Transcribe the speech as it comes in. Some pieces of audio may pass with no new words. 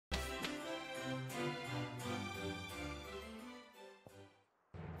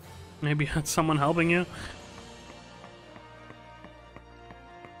Maybe had someone helping you?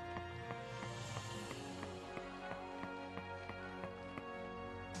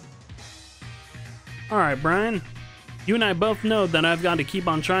 Alright, Brian. You and I both know that I've got to keep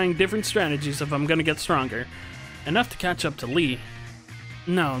on trying different strategies if I'm gonna get stronger. Enough to catch up to Lee.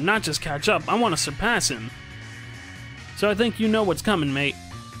 No, not just catch up, I want to surpass him. So I think you know what's coming, mate.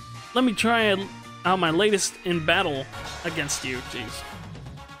 Let me try out my latest in battle against you. Jeez.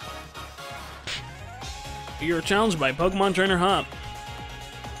 You're challenged by Pokemon Trainer Hop.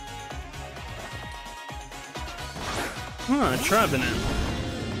 Huh, Trevenant.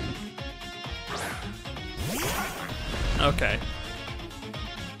 Okay.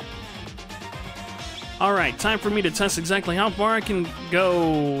 Alright, time for me to test exactly how far I can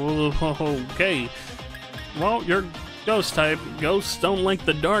go. Okay. Well, you're ghost type. Ghosts don't like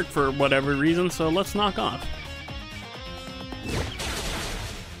the dark for whatever reason, so let's knock off.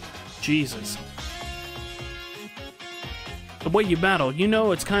 Jesus. The way you battle, you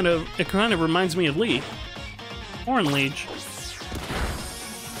know, it kind of reminds me of Lee. Horn Leech.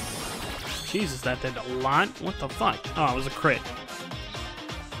 Jesus, that did a lot. What the fuck? Oh, it was a crit.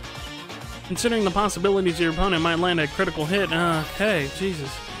 Considering the possibilities your opponent might land a critical hit, okay, Jesus.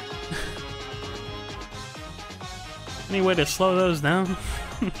 Any way to slow those down?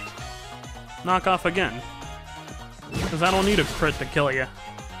 Knock off again. Because I don't need a crit to kill you.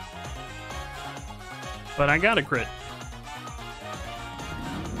 But I got a crit.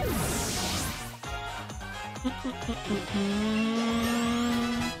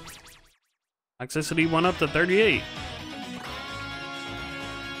 Toxicity went up to 38.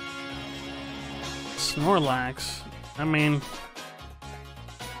 Snorlax. I mean,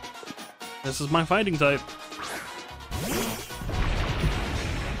 this is my fighting type.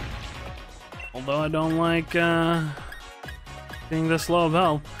 Although I don't like being this low of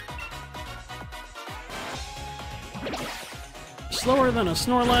health. Slower than a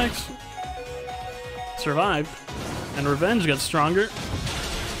Snorlax. Survived. And Revenge gets stronger.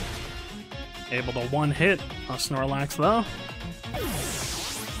 Able to one-hit a Snorlax, though.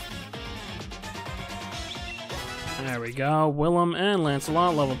 There we go. Willem and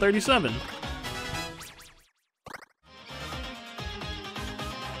Lancelot, level 37.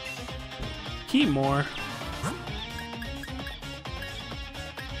 Keymore.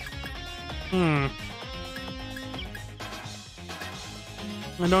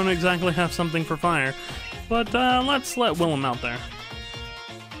 I don't exactly have something for fire, but let's let Willem out there.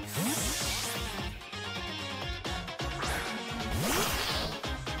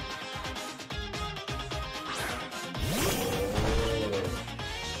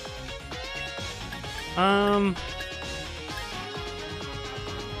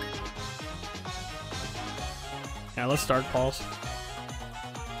 Yeah, let's start Pulse.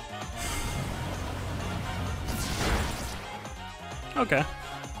 Okay.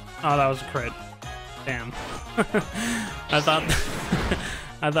 Oh, that was a crit. Damn. I thought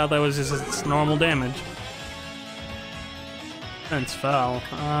that was just its normal damage. Fence fell.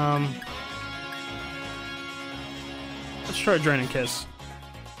 Let's try Drain and Kiss.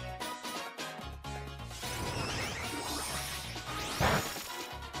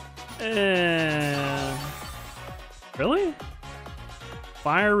 Really?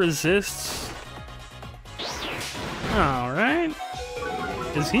 Fire resists? Alright.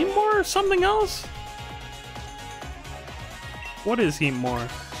 Is he more something else? What is he more?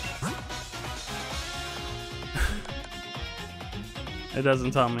 It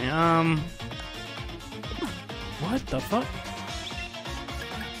doesn't tell me. What the fuck?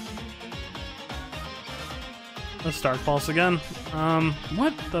 Let's start Pulse again.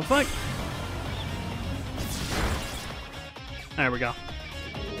 What the fuck? There we go.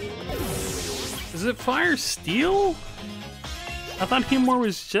 Is it Fire Steel? I thought Humor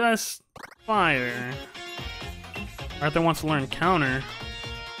was just fire. Arthur wants to learn Counter.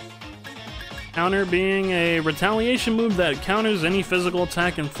 Counter being a retaliation move that counters any physical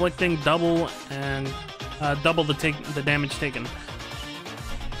attack, inflicting double the damage taken.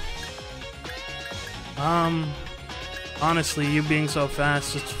 Honestly, you being so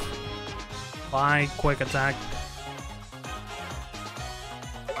fast, just fly quick attack.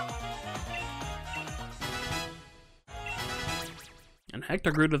 And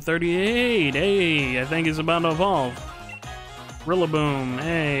Hector grew to 38. Hey, I think he's about to evolve. Rillaboom.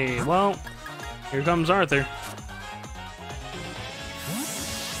 Hey, well, here comes Arthur.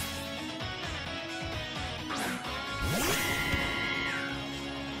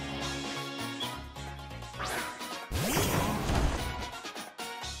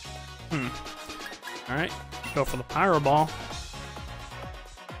 Alright, go for the Pyro Ball.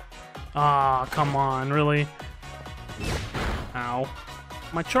 Ah, come on, really? Ow.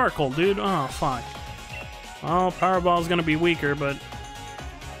 My charcoal, dude. Oh, fuck. Well, Powerball's gonna be weaker, but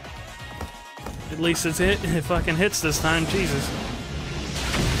at least it fucking hits this time. Jesus.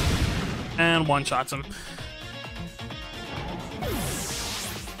 And one-shots him.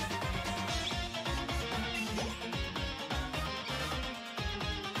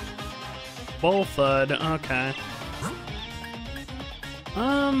 Bull Thud, okay.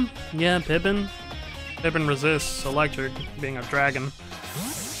 Yeah, Pippin. Pippin resists electric, being a dragon.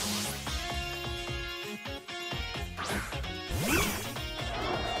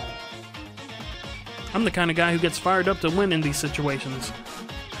 I'm the kind of guy who gets fired up to win in these situations.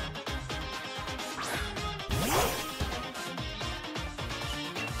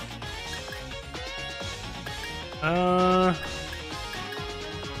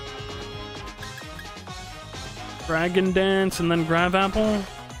 Dragon Dance and then Grab Apple?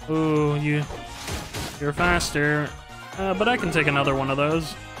 Ooh, you're faster. But I can take another one of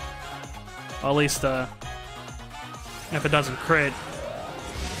those. Well, at least, if it doesn't crit.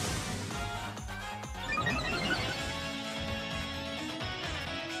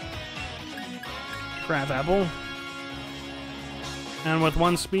 Grab Apple. And with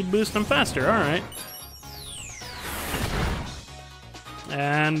one speed boost, I'm faster. Alright.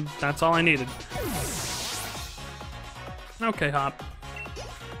 And that's all I needed. Okay, Hop.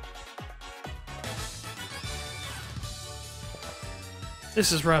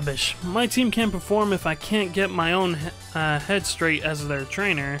 This is rubbish. My team can't perform if I can't get my own head straight as their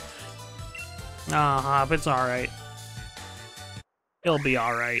trainer. Ah, Hop, it's alright. It'll be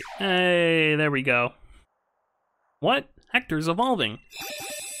alright. Hey, there we go. What? Hector's evolving.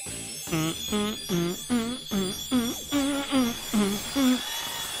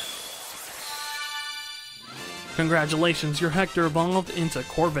 Congratulations, your Hector evolved into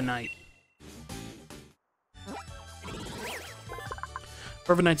Corviknight.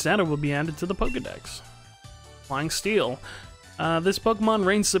 Corviknight's data will be added to the Pokédex. Flying Steel. This Pokemon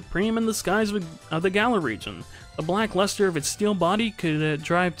reigns supreme in the skies of the Galar region. The black luster of its steel body could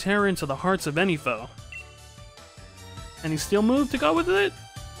drive terror into the hearts of any foe. Any steel move to go with it?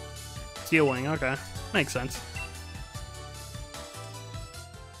 Steel Wing, okay. Makes sense.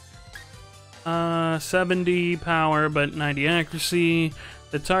 70 power, but 90 accuracy.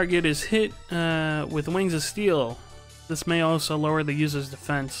 The target is hit with wings of steel. This may also lower the user's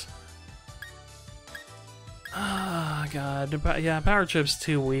defense. Ah, God. Yeah, Power Trip's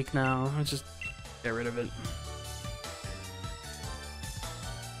too weak now. Let's just get rid of it.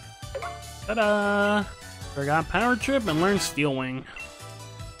 Ta-da! Forgot Power Trip and learned Steel Wing.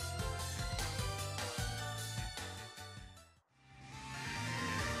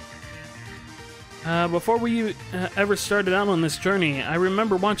 Before we ever started out on this journey, I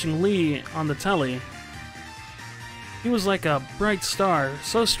remember watching Lee on the telly. He was like a bright star,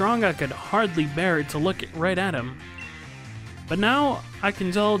 so strong I could hardly bear it to look right at him. But now I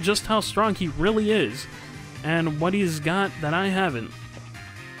can tell just how strong he really is, and what he's got that I haven't.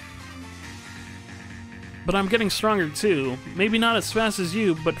 But I'm getting stronger too. Maybe not as fast as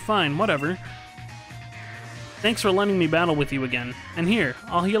you, but fine, whatever. Thanks for letting me battle with you again. And here,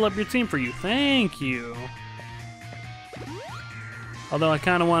 I'll heal up your team for you. Thank you. Although I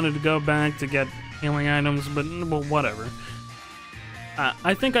kind of wanted to go back to get healing items, but well, whatever.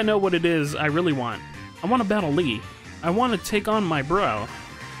 I think I know what it is I really want. I want to battle Lee. I want to take on my bro.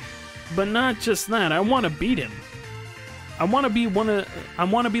 But not just that, I want to beat him. I want to be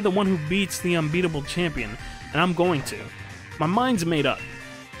the one who beats the unbeatable champion, and I'm going to. My mind's made up.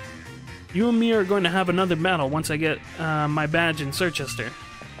 You and me are going to have another battle once I get my badge in Circhester.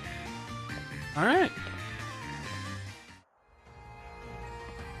 Alright.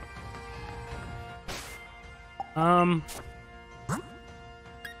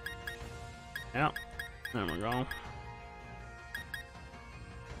 Yeah, there we go.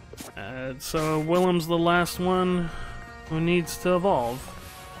 So Willem's the last one who needs to evolve.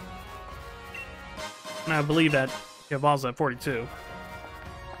 And I believe that he evolves at 42.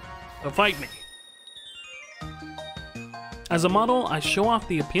 So fight me. As a model, I show off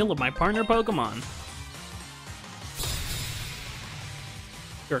the appeal of my partner Pokemon.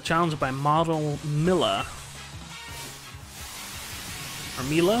 You're challenged by model Mila. Or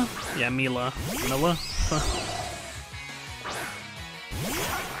Mila? Yeah, Mila. Mila?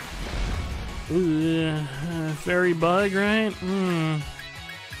 Ooh, fairy bug, right?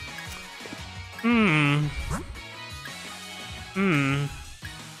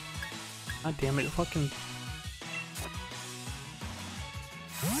 God damn it, fucking...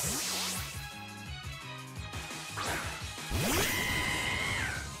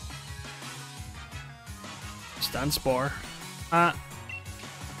 Stun Spore.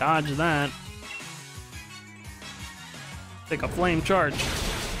 Dodge that. Take a Flame Charge.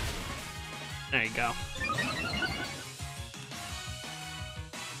 There you go.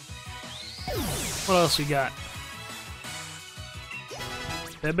 What else we got?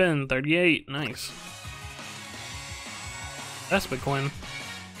 Pippin, 38, nice. Vespiquen.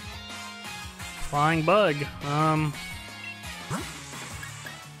 Flying Bug. I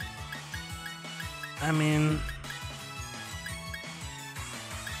mean...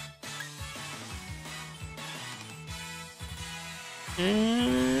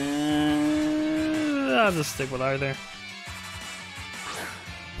 I'll just stick with either.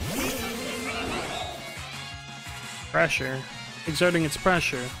 Pressure. Exerting its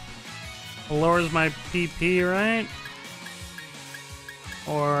pressure. It lowers my PP, right?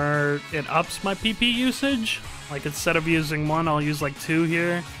 Or it ups my PP usage? Like instead of using 1, I'll use like 2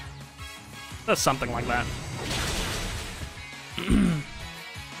 here. That's something like that.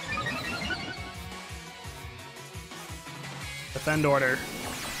 Defend order.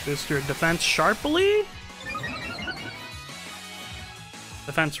 Boost your defense sharply?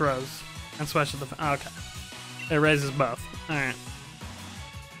 Defense rose. And special defense. Oh, okay. It raises both. Alright.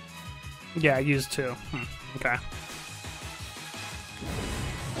 Yeah, I used 2. Okay.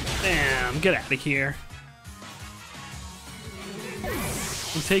 Damn, get out of here.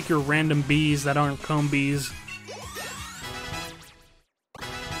 And take your random bees that aren't comb bees.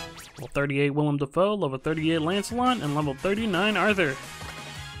 Level 38 Willem Dafoe, level 38 Lancelot, and level 39 Arthur.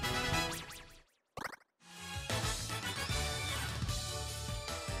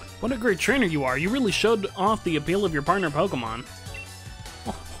 What a great trainer you are. You really showed off the appeal of your partner Pokemon.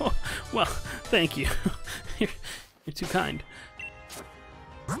 Oh, well, thank you. You're too kind.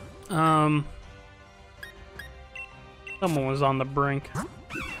 Someone was on the brink.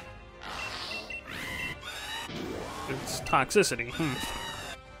 It's toxicity.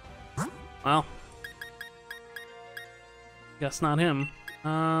 Well, guess not him.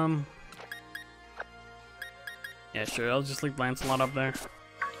 Yeah, sure. I'll just leave Lancelot up there.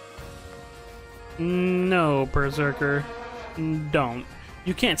 No, Berserker. Don't.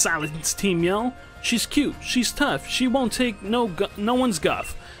 You can't silence Team Yell. She's cute. She's tough. She won't take no one's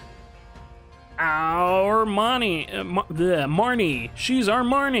guff. Our Marnie. She's our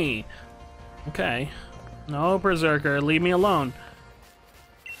Marnie. Okay. No, Berserker. Leave me alone.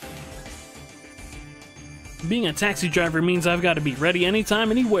 Being a taxi driver means I've got to be ready anytime,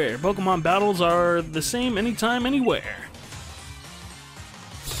 anywhere. Pokemon battles are the same anytime, anywhere.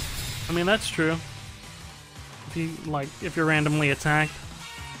 I mean, that's true. If you're randomly attacked.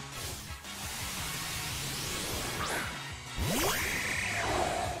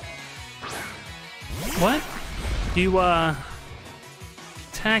 What? You,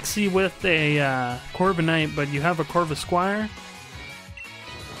 taxi with a, Corviknight, but you have a Corvisquire?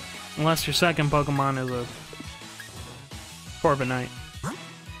 Unless your second Pokemon is a Corviknight.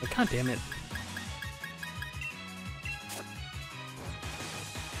 God damn it.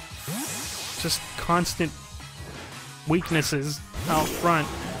 Just constant weaknesses out front.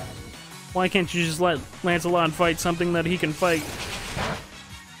 Why can't you just let Lancelot fight something that he can fight?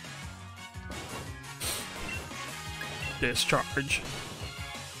 Discharge.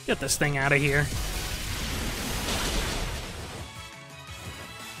 Get this thing out of here.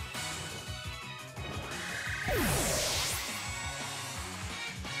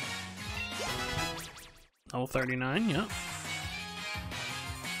 Level 39, yep.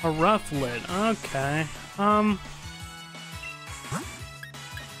 A Rufflet, okay.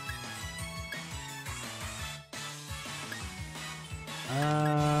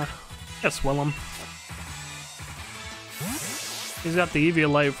 Guess Willem. He's got the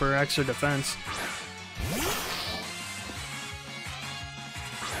Eviolite for extra defense.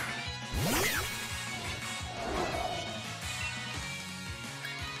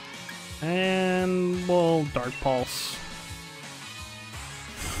 And we'll Dark Pulse.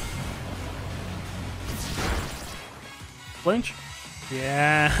 Flinch?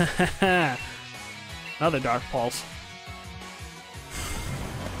 Yeah. Another Dark Pulse.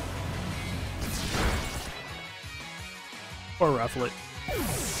 Or Rufflet.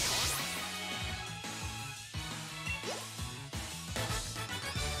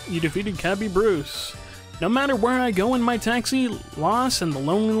 You defeated Cabby Bruce. No matter where I go in my taxi, loss and the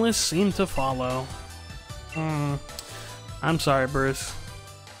loneliness seem to follow. I'm sorry, Bruce.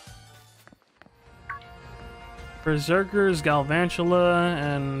 Berserkers, Galvantula,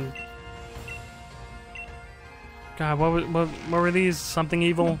 and... God, what were these? Something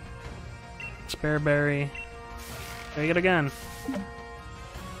evil? Spareberry. Take it again.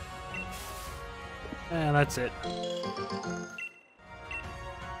 And that's it.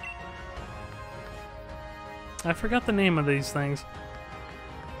 I forgot the name of these things.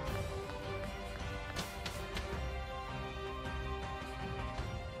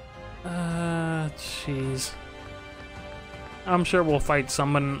 Jeez. I'm sure we'll fight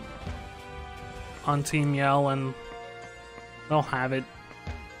someone on Team Yell and they'll have it.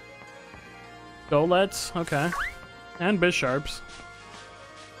 Golets, okay. And Bisharps.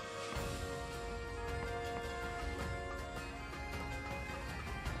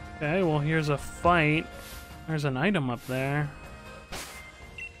 Okay, well here's a fight. There's an item up there.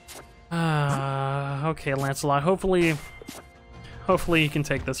 Okay, Lancelot. Hopefully you can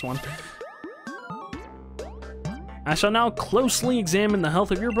take this one. I shall now closely examine the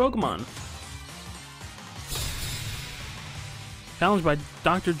health of your Pokémon. Challenged by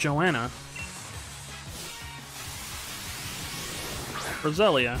Dr. Joanna.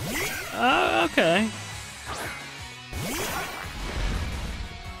 Roselia. Okay.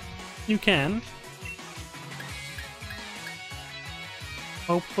 You can.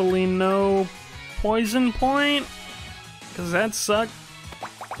 Hopefully no poison point, because that sucked.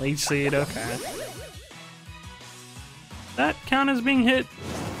 Leech Seed, okay. That count as being hit?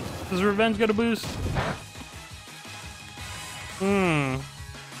 Does Revenge get a boost? I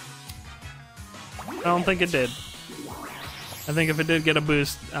don't think it did. I think if it did get a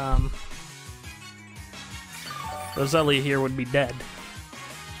boost, Roselia here would be dead.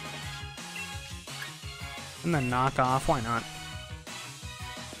 And then knock off, why not?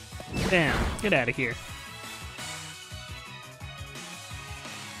 Damn, get out of here.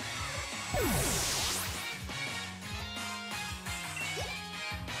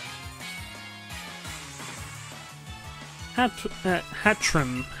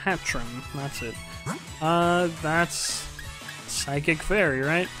 Hatrim, that's it. That's Psychic Fairy,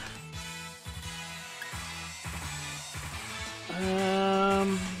 right?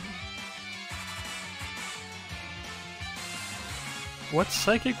 What's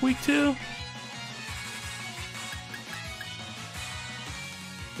Psychic weak to?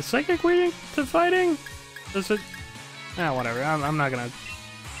 Is Psychic weak to fighting? Does it? Ah, whatever. I'm not gonna.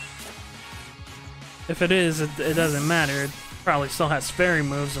 If it is, it doesn't matter. It probably still has fairy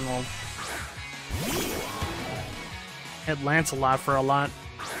moves and will hit Lancelot for a lot.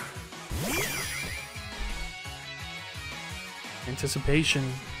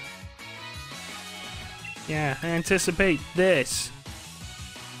 Anticipation. Yeah, anticipate this.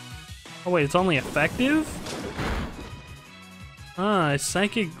 Oh wait, it's only effective? Ah,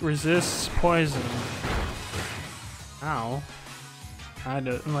 Psychic resists poison. Ow.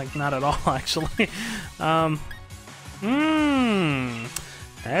 Like, not at all, actually.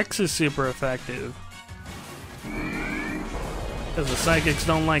 X is super effective. Because the Psychics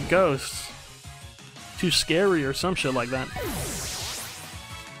don't like ghosts. Too scary or some shit like that.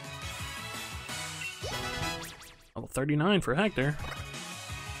 Level 39 for Hector.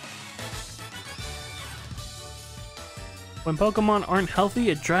 When Pokemon aren't healthy,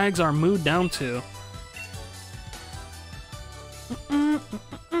 it drags our mood down too.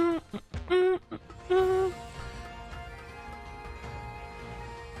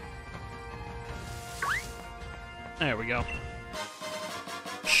 There we go.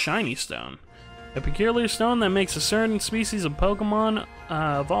 Shiny Stone. A peculiar stone that makes a certain species of Pokemon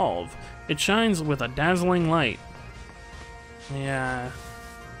evolve. It shines with a dazzling light. Yeah.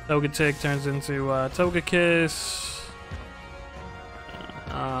 Togetic turns into Togekiss.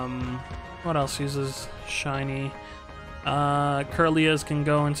 What else uses shiny? Curlias can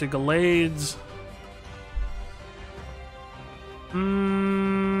go into Galades.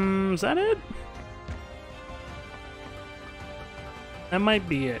 Is that it? That might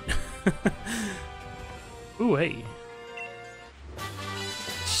be it. Ooh, hey.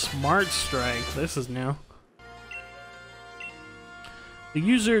 Smart Strike. This is new. The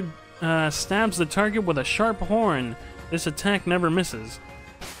user stabs the target with a sharp horn. This attack never misses.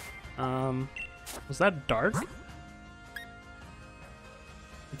 Was that dark?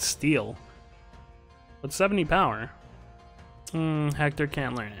 It's steel. With 70 power. Hector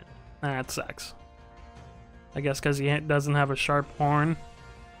can't learn it. That sucks. I guess because he doesn't have a sharp horn.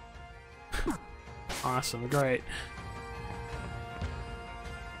 Awesome, great.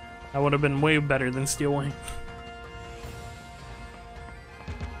 That would have been way better than Steel Wing.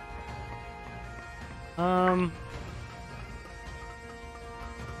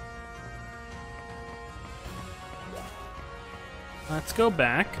 Let's go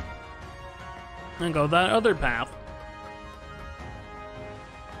back and go that other path.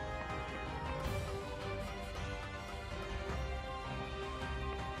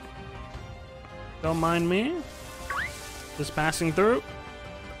 Don't mind me. Just passing through.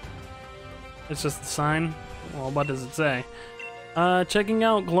 It's just the sign. Well, what does it say? Checking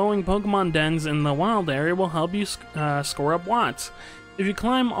out glowing Pokemon dens in the wild area will help you score up watts. If you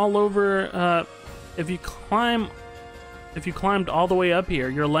climb all over, if you climbed all the way up here,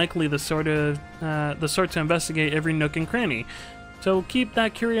 you're likely the sort to investigate every nook and cranny. So keep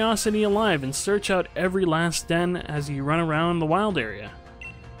that curiosity alive and search out every last den as you run around the wild area.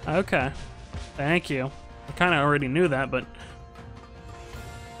 Okay, thank you. I kind of already knew that, but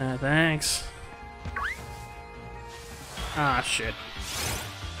thanks. Ah, shit.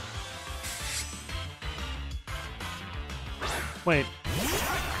 Wait,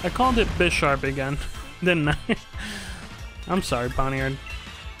 I called it Bisharp again, didn't I? I'm sorry, Ponyard.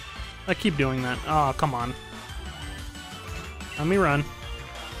 I keep doing that. Oh, come on. Let me run.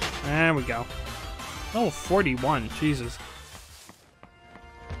 There we go. Oh, 41. Jesus.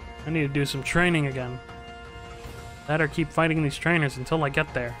 I need to do some training again. That or keep fighting these trainers until I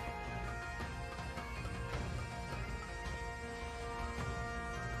get there.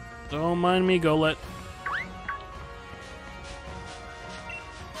 Don't mind me, Golett.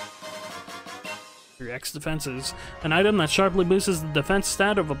 Your X defenses. An item that sharply boosts the defense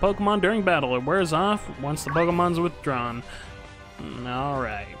stat of a Pokemon during battle. It wears off once the Pokemon's withdrawn.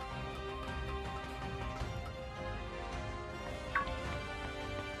 Alright.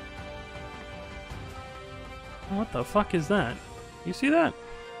 What the fuck is that? You see that?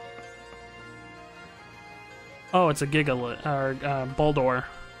 Oh, it's a Gigalith, or Boldore.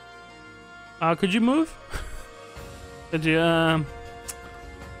 Could you move? Could you,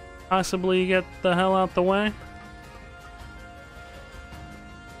 possibly get the hell out the way?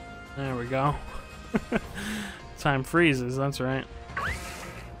 There we go. Time freezes, that's right.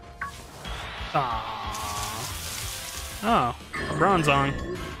 Ah. Oh,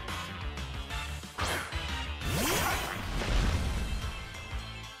 Bronzong.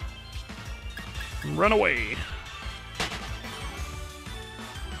 Run away.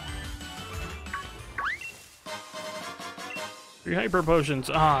 Three hyper potions.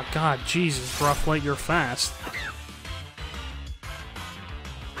 Ah, oh, God, Jesus, Rufflet, you're fast.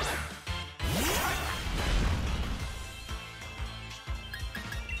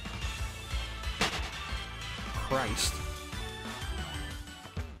 Christ.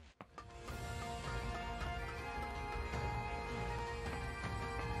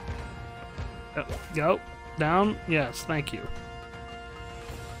 Go. Down. Yes, thank you.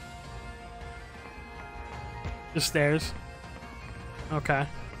 The stairs. Okay.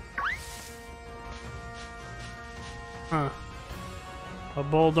 Huh. A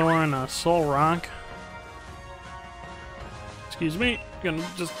Boldore and a Soul Rock. Excuse me. Gonna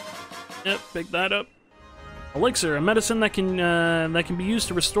just pick that up. Elixir, a medicine that can be used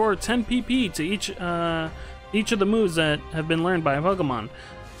to restore 10 PP to each of the moves that have been learned by a Pokemon.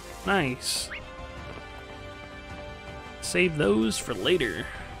 Nice. Save those for later.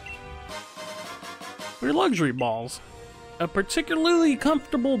 Your luxury balls. A particularly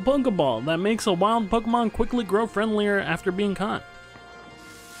comfortable Pokeball that makes a wild Pokemon quickly grow friendlier after being caught.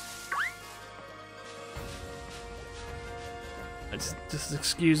 Just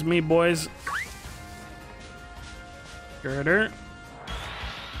excuse me, boys. Girder.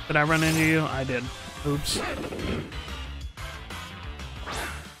 Did I run into you? I did. Oops.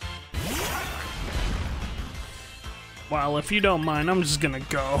 Well, if you don't mind, I'm just gonna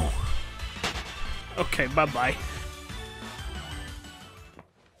go. Okay, bye-bye.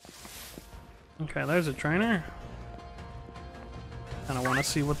 Okay, there's a trainer. Kinda wanna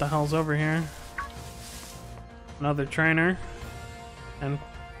see what the hell's over here. Another trainer. And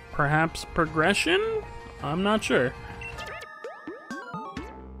perhaps progression? I'm not sure.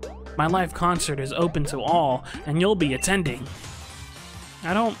 My live concert is open to all, and you'll be attending.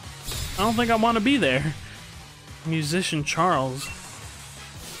 I don't think I want to be there. Musician Charles.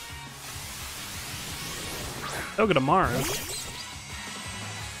 Togedemaru.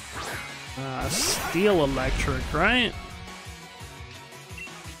 Steel Electric, right?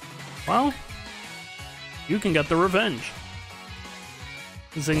 Well, you can get the revenge.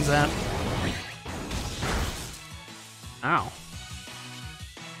 Zing Zap. Ow.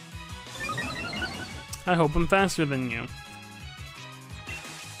 I hope I'm faster than you.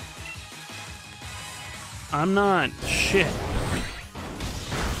 I'm not. Shit.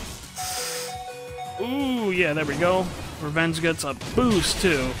 Ooh, yeah, there we go. Revenge gets a boost,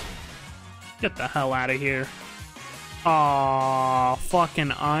 too. Get the hell out of here. Aw,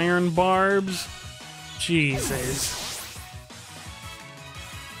 fucking iron barbs. Jesus.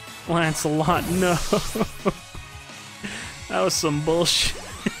 Lancelot, no. That was some bullshit.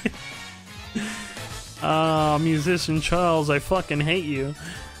 Oh, musician Charles, I fucking hate you.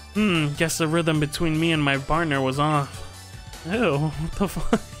 Guess the rhythm between me and my partner was off. Ew, what the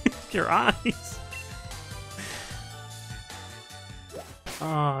fuck? Your eyes.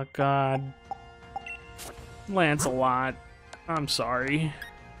 Oh, God. Lancelot, I'm sorry.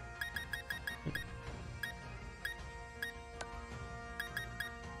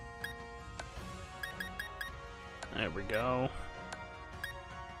 There we go.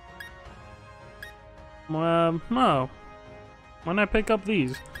 Oh. Why not pick up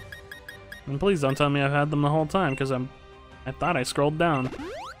these? And please don't tell me I've had them the whole time, because I thought I scrolled down.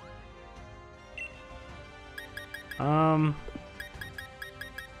 I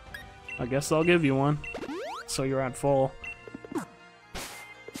guess I'll give you one. So you're at full.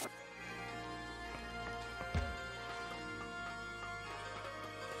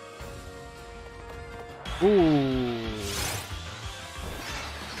 Ooh.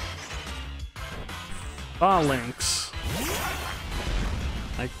 Phalanx.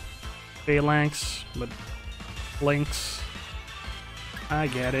 Like phalanx, but links. I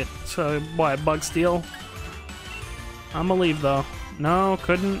get it. So what, bug steal? I'ma leave though. No,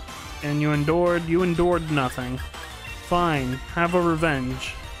 couldn't. And you endured nothing. Fine, have a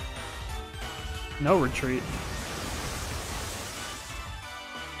revenge. No retreat.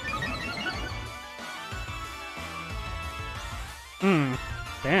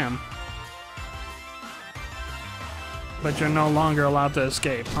 Damn. But you're no longer allowed to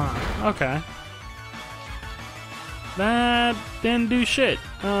escape, huh? Okay. That didn't do shit.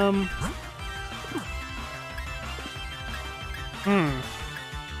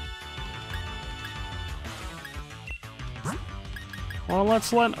 Well,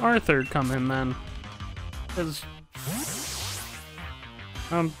 let's let Arthur come in then. 'Cause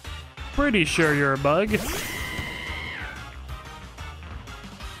I'm pretty sure you're a bug.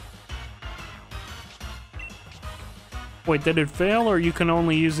 Wait, did it fail, or you can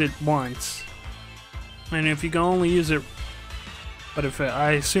only use it once? And if you can only use it... But if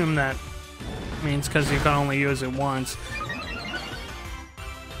I assume that means because you can only use it once.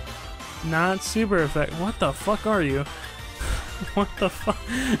 Not super effective. What the fuck are you? What the fuck?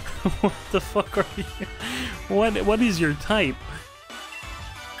 What the fuck are you? What is your type?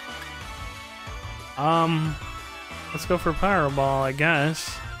 Let's go for Powerball, I guess.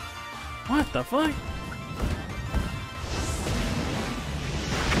 What the fuck?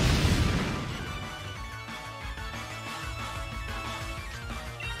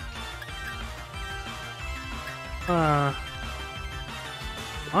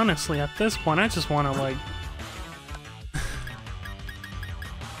 Honestly, at this point, I just want to, like...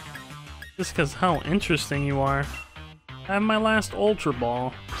 just because how interesting you are. I have my last Ultra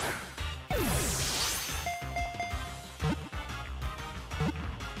Ball.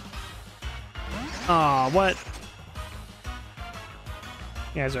 Aw, what?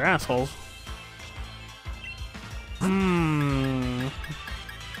 You guys are assholes.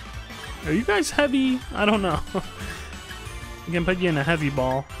 Are you guys heavy? I don't know. I can put you in a heavy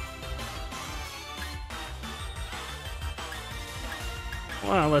ball.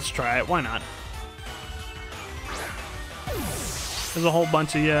 Well, let's try it. Why not? There's a whole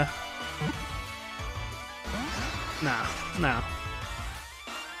bunch of you. Nah, nah.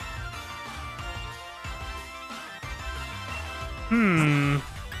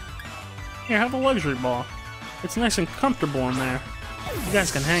 Here, have a luxury ball. It's nice and comfortable in there. You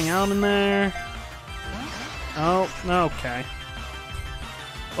guys can hang out in there. Oh, okay.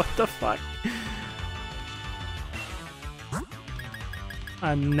 What the fuck?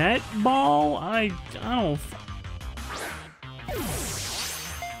 A net ball? I don't...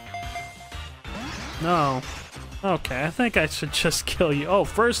 No. Okay, I think I should just kill you. Oh,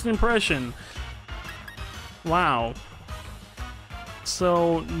 first impression. Wow.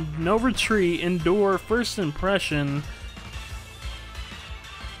 So, no retreat, endure, first impression,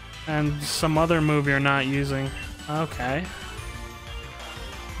 and some other move you're not using. Okay.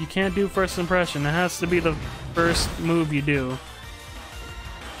 You can't do first impression. It has to be the first move you do.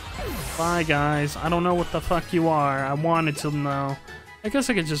 Bye, guys. I don't know what the fuck you are. I wanted to know. I guess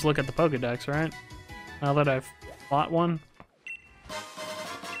I could just look at the Pokédex, right? Now that I've fought one.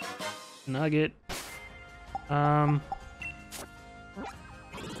 Nugget.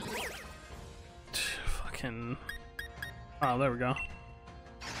 Fucking... Oh, there we go.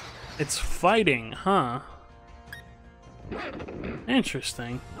 It's fighting, huh?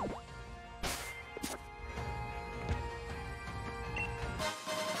 Interesting.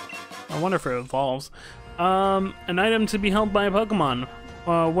 I wonder if it evolves. An item to be held by a Pokemon.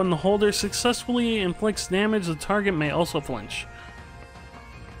 When the holder successfully inflicts damage, the target may also flinch.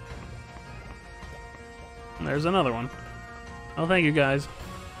 there's another one. Oh, thank you guys.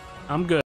 I'm good.